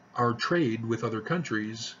 our trade with other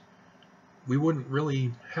countries, we wouldn't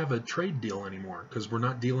really have a trade deal anymore, because we're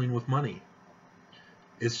not dealing with money.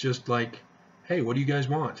 It's just like, hey, what do you guys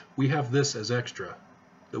want? We have this as extra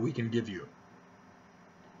that we can give you.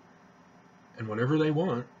 And whatever they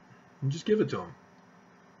want, we just give it to them.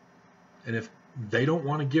 And if they don't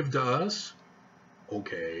want to give to us,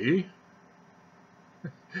 okay.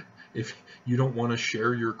 If you don't want to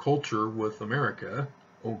share your culture with America,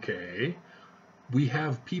 okay. We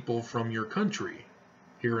have people from your country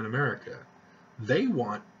here in America. They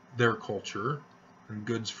want their culture and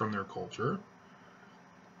goods from their culture.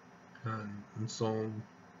 And so,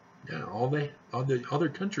 yeah, all the other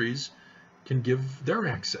countries can give their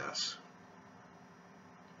access.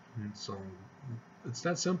 And so it's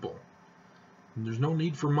that simple. And there's no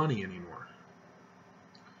need for money anymore.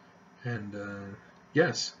 And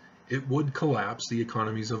yes, it would collapse the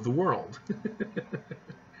economies of the world.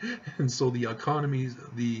 And so the economies,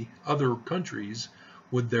 the other countries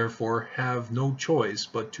would therefore have no choice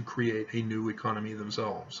but to create a new economy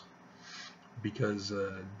themselves. Because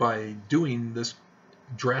by doing this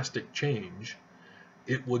drastic change,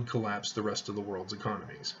 it would collapse the rest of the world's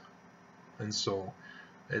economies. And so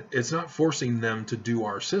it's not forcing them to do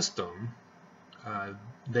our system.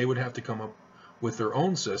 They would have to come up with their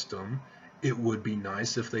own system. It would be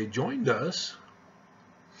nice if they joined us,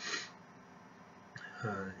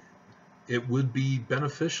 It would be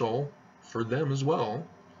beneficial for them as well,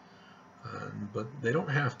 but they don't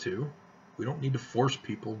have to. We don't need to force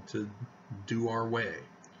people to do our way.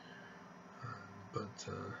 But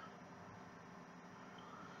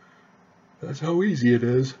that's how easy it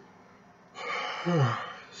is.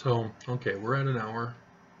 So, okay, we're at an hour.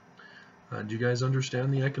 Do you guys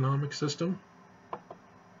understand the economic system?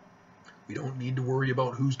 We don't need to worry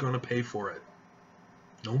about who's going to pay for it.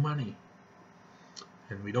 No money.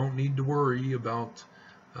 And we don't need to worry about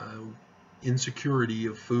insecurity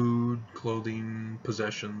of food, clothing,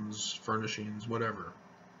 possessions, furnishings, whatever.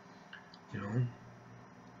 You know?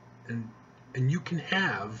 And you can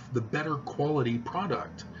have the better quality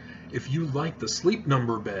product. If you like the Sleep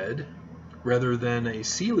Number bed rather than a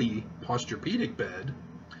Sealy Posturepedic bed,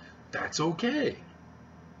 that's okay.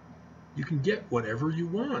 You can get whatever you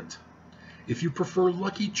want. If you prefer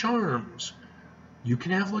Lucky Charms, you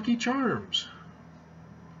can have Lucky Charms.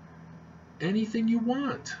 Anything you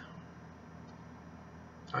want.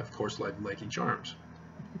 I, of course, like Lucky Charms.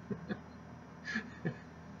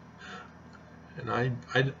 And I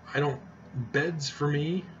don't, beds for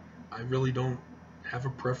me, I really don't have a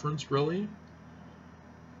preference, really.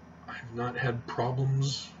 I've not had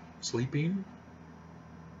problems sleeping.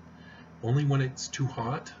 Only when it's too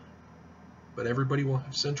hot. But everybody will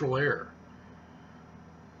have central air.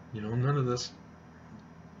 You know, none of this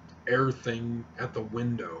air thing at the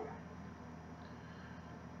window.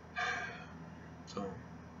 So,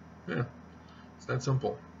 yeah, it's that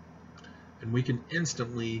simple. And we can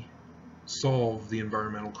instantly solve the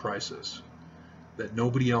environmental crisis that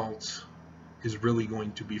nobody else is really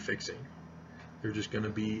going to be fixing. They're just going to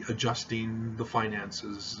be adjusting the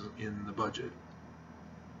finances in the budget.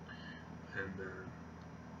 And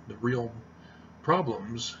the real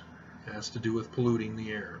problems has to do with polluting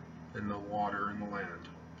the air and the water and the land.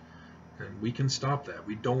 And we can stop that.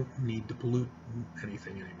 We don't need to pollute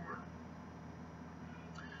anything anymore.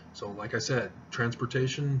 So like I said,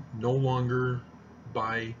 transportation no longer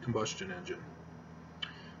by combustion engine.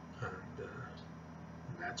 And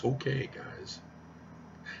that's okay, guys.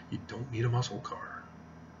 You don't need a muscle car.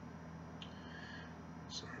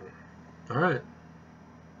 So, all right.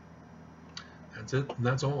 That's it.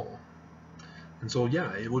 That's all. And so,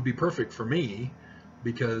 yeah, it would be perfect for me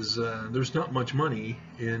because there's not much money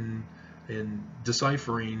in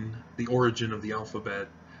deciphering the origin of the alphabet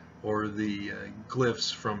or the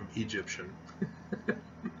glyphs from Egyptian.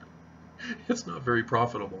 It's not very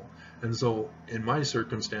profitable. And so, in my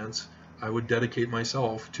circumstance, I would dedicate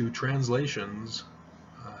myself to translations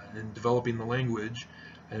and developing the language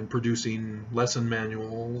and producing lesson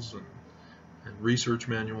manuals and research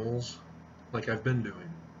manuals like I've been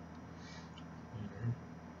doing.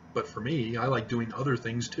 But for me, I like doing other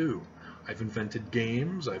things too. I've invented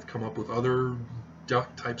games, I've come up with other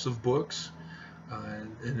types of books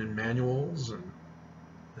and in manuals, and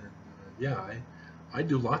yeah, I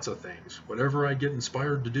do lots of things. Whatever I get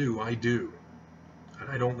inspired to do, I do. And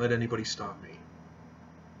I don't let anybody stop me.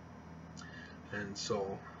 And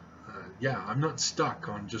so, yeah, I'm not stuck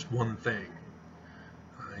on just one thing.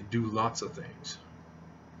 I do lots of things.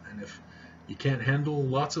 And if you can't handle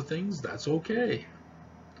lots of things, that's okay.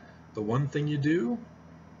 The one thing you do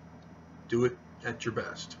it at your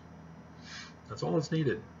best. That's all that's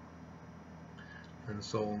needed. And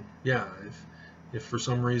so, yeah, if for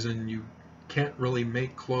some reason you can't really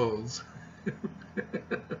make clothes,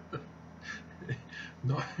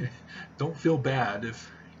 no, don't feel bad if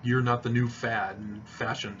you're not the new fad in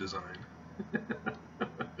fashion design.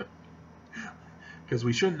 Because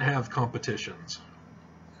we shouldn't have competitions.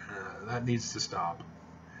 That needs to stop.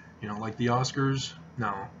 You know, like the Oscars,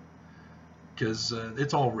 no. Because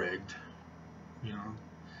it's all rigged. You know,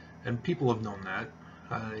 and people have known that.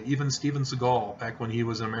 Even Steven Seagal, back when he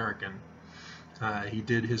was an American, he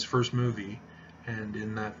did his first movie, and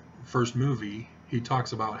in that first movie, he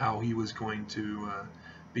talks about how he was going to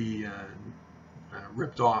be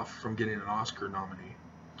ripped off from getting an Oscar nominee,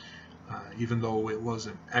 even though it was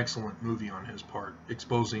an excellent movie on his part,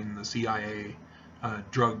 exposing the CIA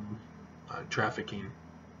drug trafficking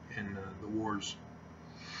in the wars.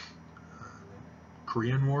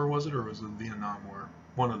 Korean War, was it, or was it the Vietnam War?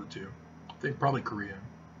 One of the two. I think probably Korean.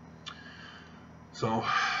 So,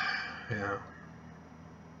 yeah.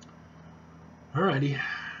 Alrighty.